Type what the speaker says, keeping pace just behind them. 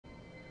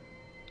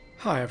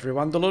Hi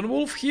everyone,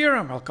 delonewolf here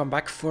and welcome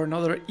back for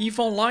another EVE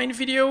Online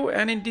video.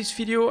 And in this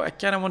video I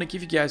kind of want to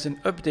give you guys an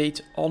update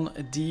on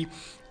the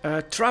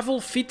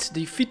travel fit,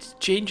 the fit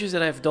changes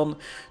that I've done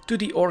to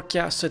the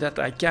Orca so that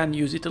I can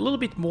use it a little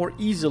bit more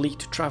easily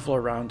to travel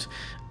around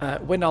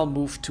when I'll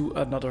move to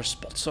another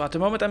spot. So at the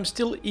moment I'm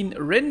still in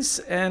Rennes,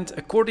 and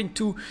according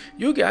to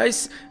you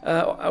guys,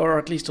 or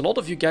at least a lot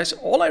of you guys,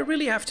 all I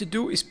really have to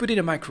do is put in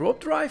a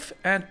Microwarpdrive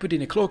and put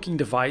in a cloaking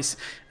device,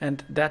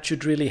 and that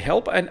should really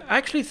help. And I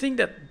actually think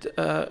that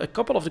a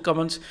couple of the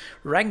comments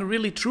rang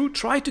really true.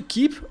 Try to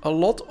keep a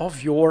lot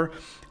of your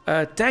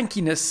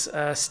tankiness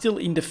still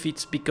in the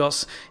fit,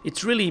 because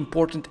it's really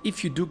important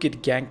if you do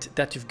get ganked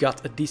that you've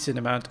got a decent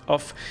amount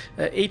of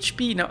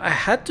HP. Now I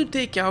had to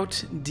take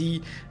out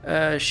the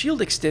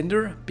shield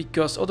extender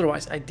because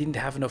otherwise I didn't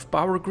have enough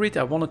power grid.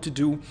 I wanted to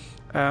do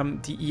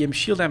the EM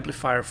shield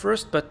amplifier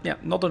first, but yeah,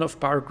 not enough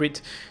power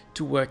grid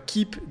to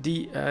keep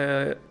the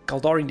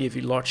Kaldarian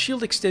DV large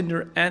shield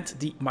extender and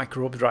the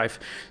Microwarpdrive.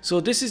 So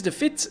this is the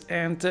fit,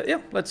 and yeah,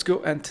 let's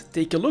go and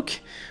take a look.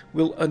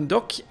 We'll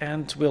undock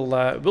and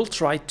we'll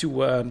try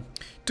to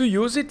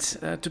use it,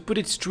 to put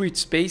it through its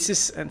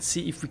spaces and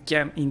see if we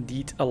can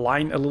indeed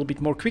align a little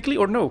bit more quickly,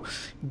 or no,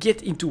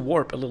 get into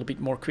warp a little bit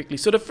more quickly.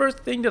 So the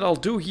first thing that I'll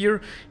do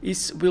here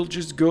is we'll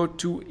just go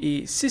to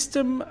a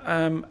system.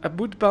 A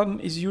boot button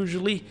is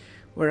usually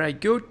where I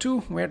go to.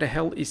 Where the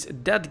hell is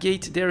that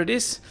gate? There it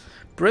is.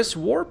 Press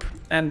warp,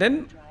 and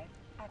then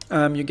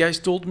you guys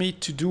told me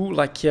to do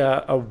like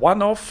a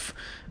one-off.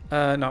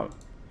 Now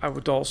I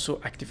would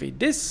also activate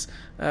this,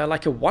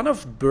 like a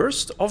one-off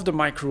burst of the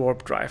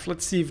Microwarpdrive.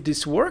 Let's see if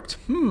this worked.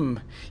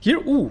 Here,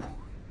 ooh,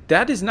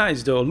 that is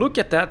nice though. Look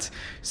at that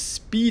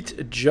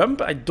speed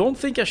jump. I don't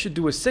think I should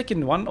do a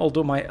second one,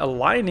 although my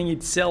aligning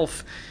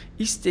itself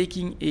is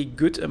taking a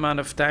good amount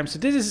of time. So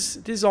this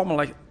is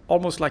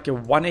almost like a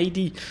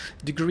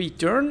 180-degree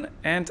turn,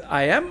 and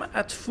I am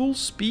at full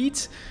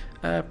speed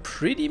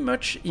pretty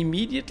much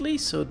immediately.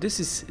 So this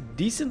is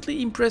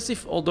decently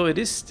impressive, although it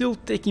is still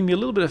taking me a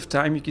little bit of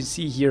time. You can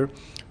see here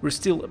we're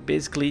still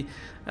basically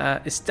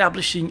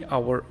establishing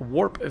our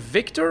warp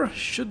vector.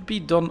 Should be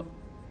done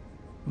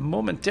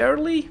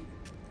momentarily,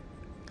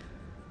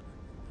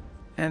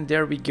 and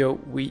there we go,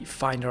 we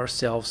find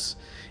ourselves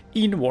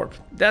in warp.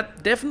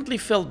 That definitely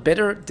felt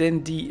better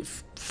than the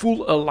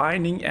full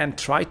aligning and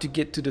try to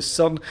get to the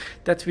sun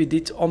that we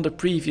did on the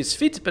previous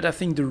fit, but I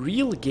think the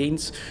real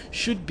gains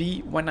should be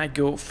when I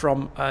go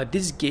from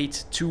this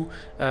gate to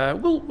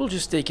we'll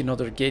just take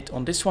another gate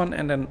on this one,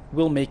 and then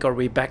we'll make our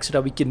way back so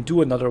that we can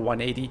do another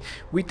 180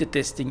 with the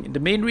testing. The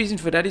main reason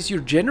for that is you're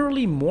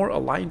generally more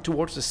aligned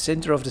towards the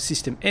center of the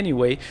system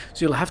anyway,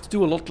 so you'll have to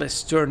do a lot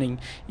less turning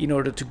in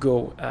order to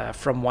go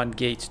from one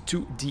gate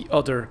to the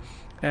other.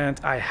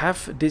 And I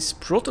have this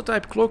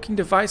prototype cloaking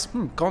device.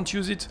 Can't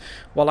use it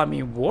while I'm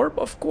in warp,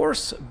 of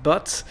course,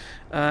 but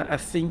I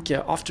think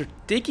after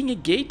taking a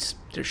gate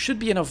there should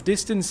be enough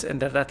distance,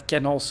 and that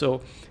can also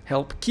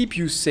help keep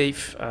you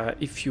safe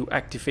if you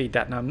activate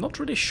that. Now I'm not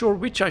really sure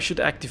which I should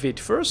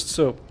activate first,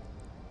 so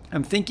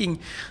I'm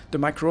thinking the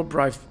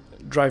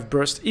Microwarpdrive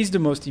burst is the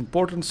most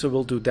important, so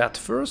we'll do that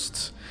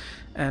first,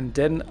 and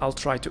then I'll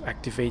try to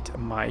activate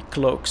my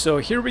cloak. So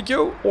here we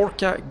go,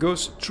 Orca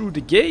goes through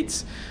the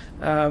gates.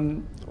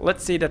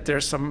 Let's say that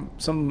there's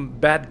some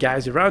bad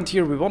guys around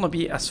here. We want to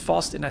be as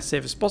fast and as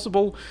safe as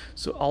possible,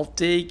 so I'll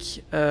take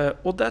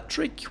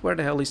Odatrick. Where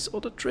the hell is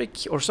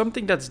Odatrick? Or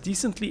something that's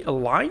decently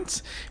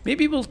aligned.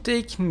 Maybe we'll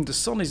take the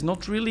sun is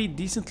not really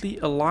decently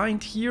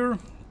aligned here.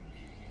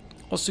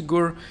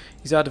 Osegur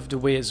is out of the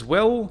way as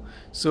well,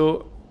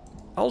 so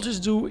I'll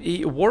just do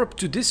a warp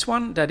to this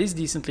one that is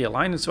decently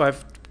aligned. So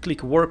I've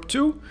click warp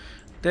 2,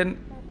 then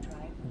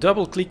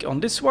double click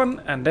on this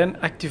one, and then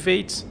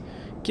activate.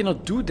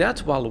 Cannot do that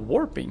while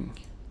warping.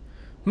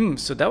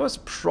 So that was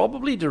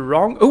probably the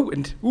wrong... Oh,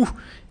 and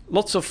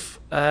lots of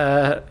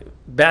bad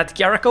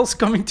caracals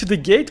coming to the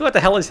gate. What the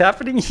hell is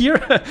happening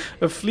here?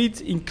 A fleet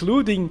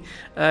including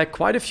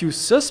quite a few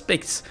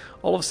suspects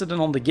all of a sudden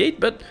on the gate.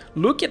 But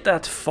look at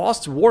that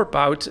fast warp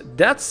out.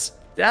 That's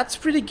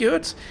pretty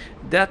good.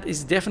 That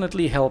is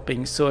definitely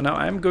helping. So now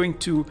I'm going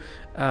to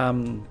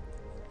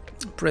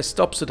press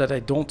stop so that I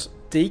don't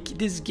take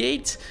this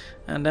gate,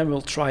 and then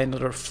we'll try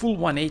another full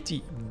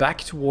 180 back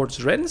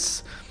towards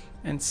Rennes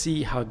and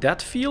see how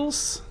that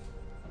feels.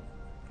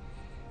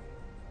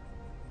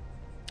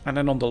 And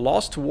then on the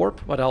last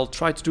warp, what I'll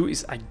try to do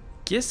is, I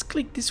guess,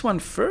 click this one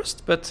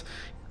first, but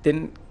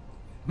then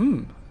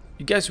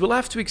you guys will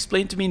have to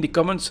explain to me in the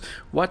comments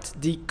what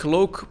the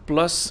cloak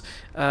plus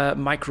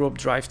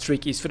Microwarpdrive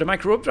trick is. For the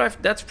Microwarpdrive,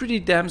 that's pretty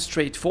damn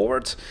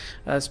straightforward,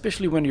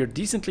 especially when you're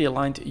decently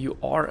aligned. You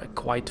are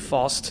quite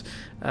fast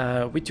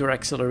with your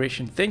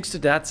acceleration thanks to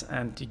that,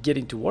 and you get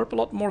into warp a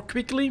lot more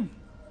quickly.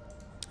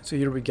 So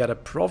here we got a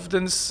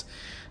Providence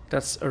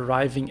that's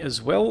arriving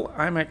as well.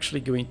 I'm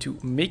actually going to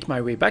make my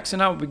way back. So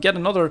now we get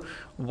another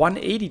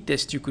 180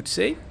 test, you could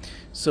say.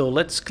 So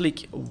let's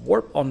click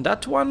warp on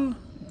that one.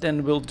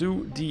 Then we'll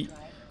do the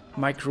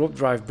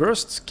Microwarpdrive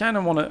bursts. Kind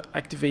of want to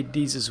activate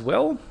these as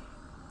well.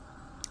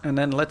 And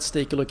then let's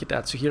take a look at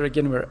that. So here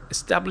again, we're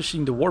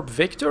establishing the warp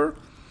vector.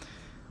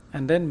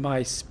 And then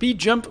my speed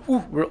jump,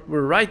 ooh,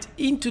 we're right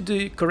into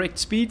the correct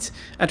speed.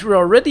 And we're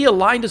already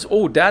aligned as,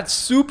 oh, that's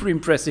super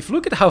impressive.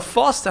 Look at how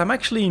fast I'm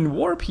actually in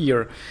warp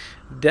here.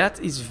 That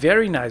is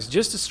very nice.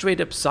 Just a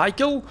straight up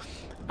cycle.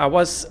 I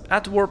was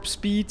at warp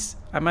speed.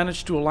 I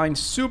managed to align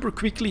super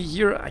quickly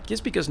here, I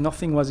guess because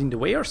nothing was in the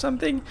way or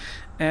something.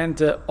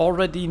 And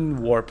already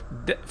in warp.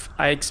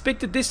 I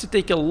expected this to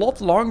take a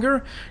lot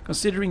longer,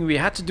 considering we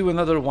had to do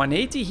another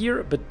 180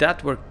 here, but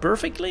that worked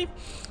perfectly.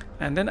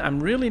 And then I'm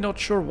really not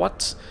sure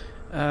what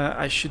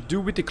I should do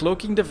with the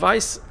cloaking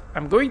device.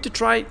 I'm going to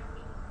try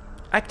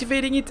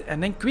activating it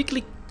and then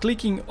quickly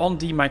clicking on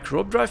the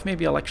Microwarpdrive.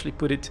 Maybe I'll actually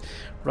put it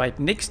right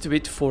next to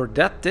it for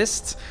that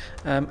test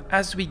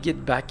as we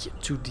get back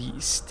to the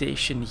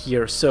station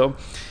here. So,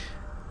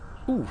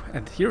 ooh,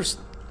 and here's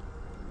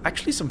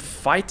actually some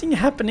fighting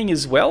happening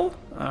as well.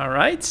 All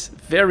right,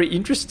 very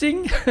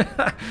interesting.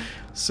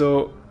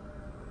 So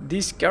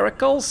these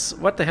caracals,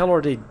 what the hell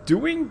are they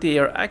doing? They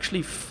are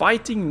actually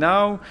fighting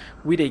now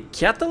with a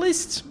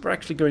catalyst. We're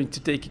actually going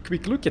to take a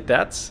quick look at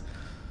that.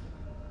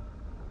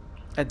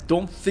 I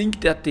don't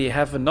think that they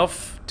have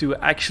enough to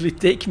actually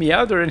take me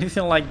out or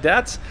anything like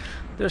that.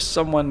 There's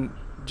someone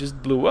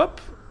just blew up.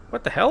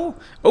 What the hell?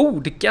 Oh,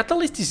 the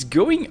catalyst is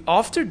going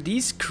after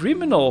these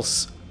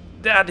criminals.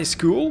 That is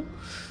cool.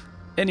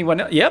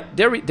 Anyone else? Yep,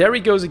 there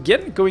he goes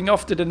again, going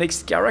after the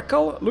next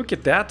caracal. Look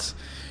at that.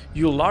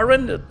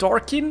 Yularen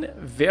Torkin,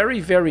 very,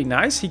 very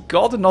nice. He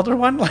got another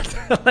one.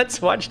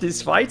 Let's watch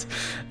this fight.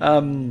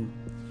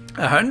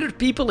 100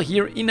 people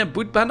here in a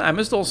bootban. I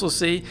must also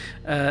say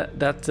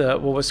that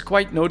what was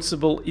quite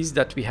noticeable is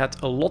that we had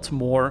a lot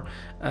more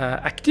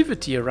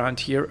activity around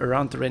here,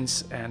 around the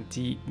Rens and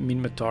the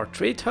Minmatar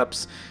trade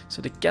hubs.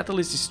 So the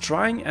catalyst is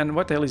trying, and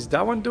what the hell is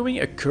that one doing?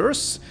 A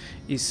curse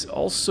is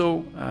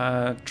also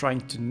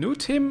trying to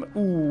nuke him.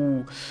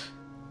 Ooh.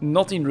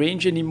 Not in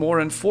range anymore,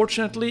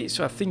 unfortunately,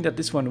 so I think that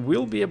this one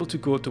will be able to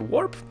go to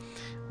warp,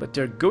 but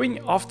they're going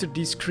after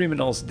these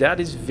criminals. That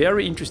is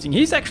very interesting.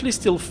 He's actually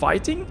still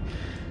fighting,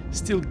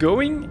 still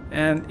going,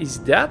 and is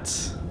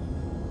that's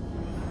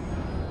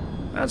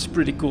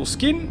pretty cool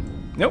skin.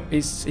 No,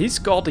 he's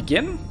caught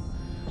again,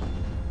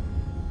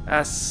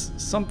 as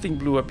something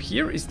blew up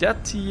here. Is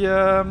that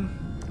the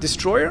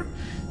destroyer?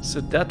 So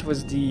that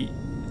was the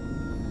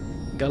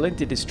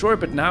Galente destroyer,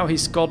 but now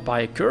he's caught by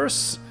a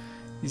curse.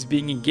 He's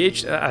being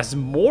engaged as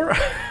more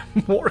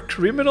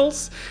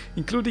criminals,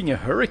 including a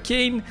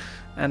hurricane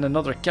and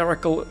another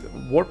caracal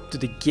warp to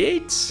the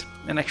gate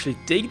and actually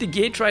take the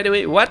gate right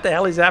away. What the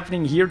hell is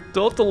happening here?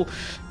 Total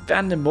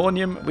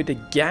pandemonium with a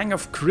gang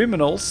of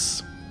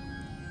criminals.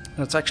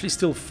 That's actually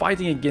still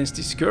fighting against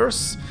this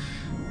curse.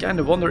 Kind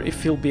of wonder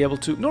if he'll be able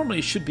to. Normally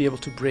he should be able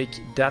to break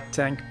that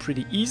tank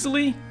pretty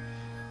easily.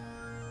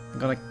 I'm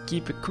gonna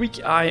keep a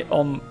quick eye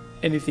on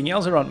anything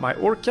else around my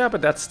Orca,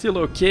 but that's still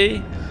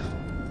okay.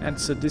 And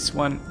so this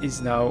one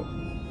is now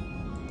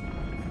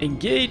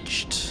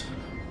engaged.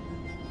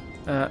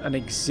 An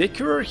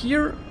Executor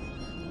here,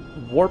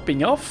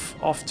 warping off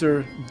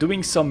after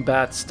doing some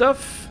bad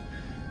stuff.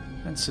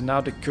 And so now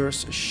the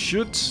curse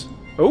should...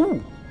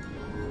 Oh!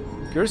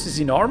 Curse is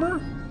in armor.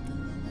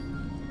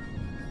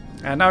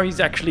 And now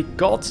he's actually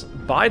caught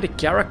by the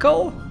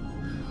caracal.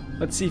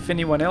 Let's see if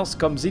anyone else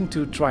comes in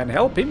to try and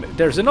help him.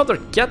 There's another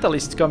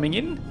catalyst coming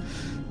in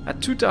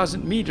at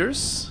 2000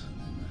 meters.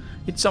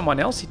 It's someone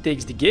else. He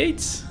takes the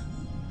gates.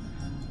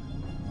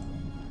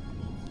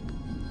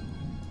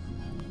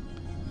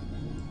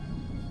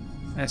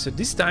 And so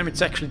this time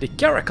it's actually the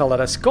caracal that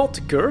has caught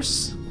the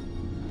curse.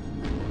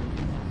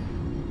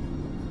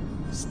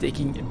 It's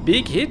taking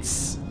big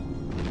hits.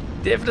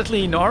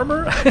 Definitely in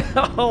armor.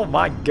 Oh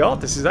my god,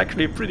 this is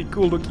actually a pretty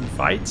cool looking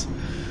fight.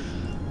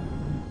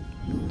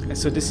 And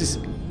so this is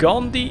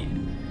Gandhi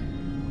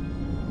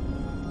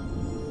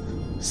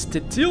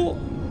Stetil.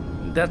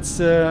 That's,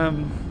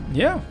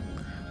 yeah,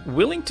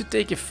 willing to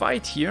take a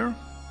fight here.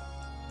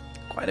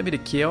 Quite a bit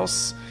of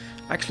chaos.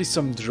 Actually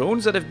some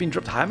drones that have been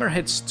dropped.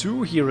 Hammerhead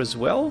II here as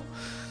well,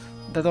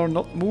 that are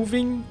not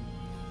moving.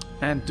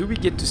 And do we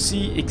get to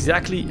see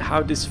exactly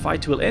how this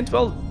fight will end?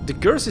 Well, the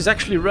curse is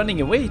actually running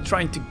away,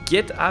 trying to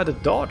get out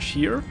of dodge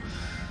here.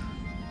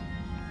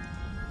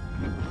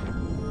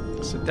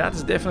 So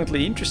that's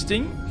definitely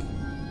interesting.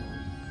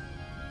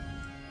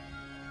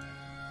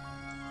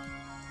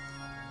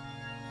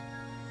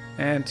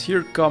 And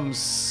here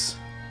comes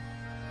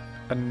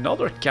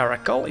another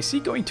caracal. Is he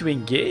going to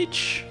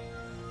engage?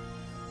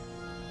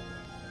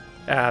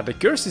 The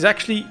curse is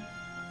actually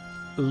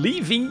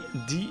leaving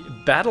the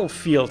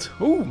battlefield.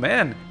 Oh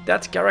man,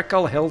 that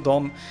caracal held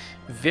on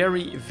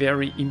very,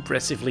 very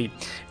impressively.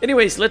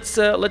 Anyways,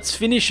 let's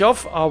finish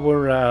off our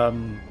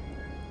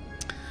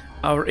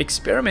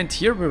experiment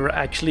here. We were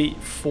actually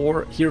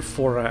here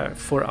for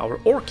our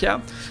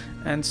Orca,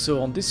 and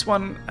so on this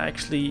one I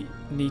actually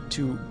need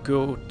to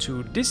go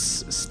to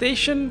this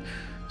station.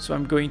 So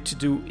I'm going to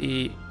do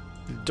a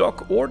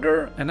dock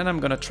order, and then I'm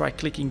gonna try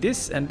clicking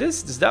this and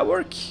this. Does that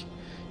work?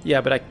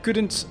 Yeah, but I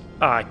couldn't...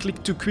 I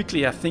clicked too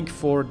quickly, I think,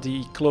 for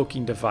the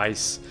cloaking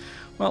device.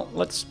 Well,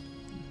 let's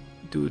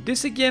do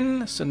this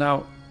again. So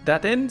now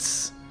that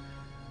ends.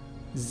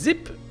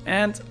 Zip,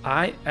 and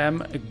I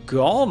am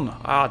gone.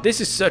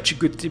 This is such a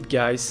good tip,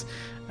 guys.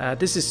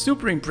 This is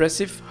super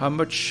impressive how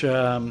much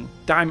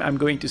time I'm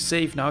going to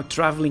save now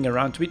traveling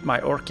around with my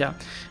Orca,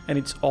 and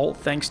it's all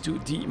thanks to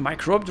the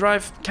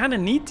Microwarpdrive. Kind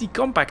of neat, the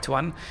compact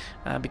one,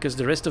 because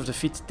the rest of the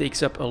fit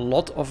takes up a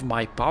lot of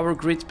my power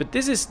grid, but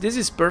this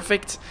is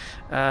perfect,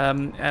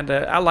 and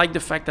I like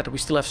the fact that we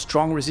still have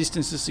strong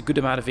resistances, a good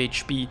amount of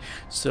HP,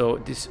 so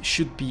this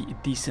should be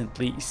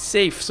decently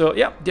safe. So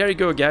yeah, there you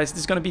go, guys.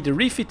 This is going to be the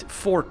refit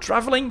for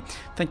traveling.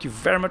 Thank you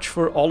very much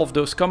for all of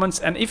those comments,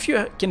 and if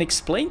you can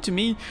explain to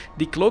me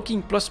the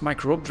Cloaking plus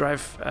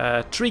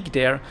Microwarpdrive trick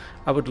there,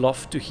 I would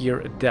love to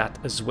hear that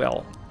as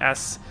well,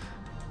 as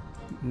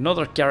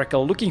another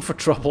caracal looking for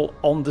trouble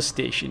on the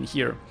station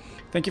here.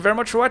 Thank you very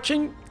much for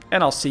watching,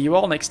 and I'll see you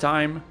all next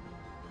time.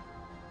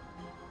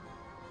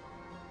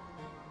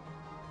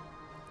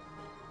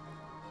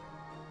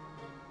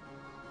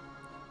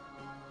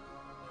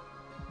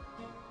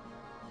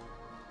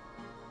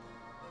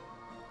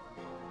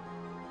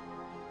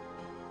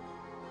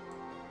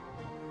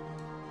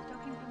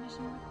 Docking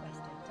permission required.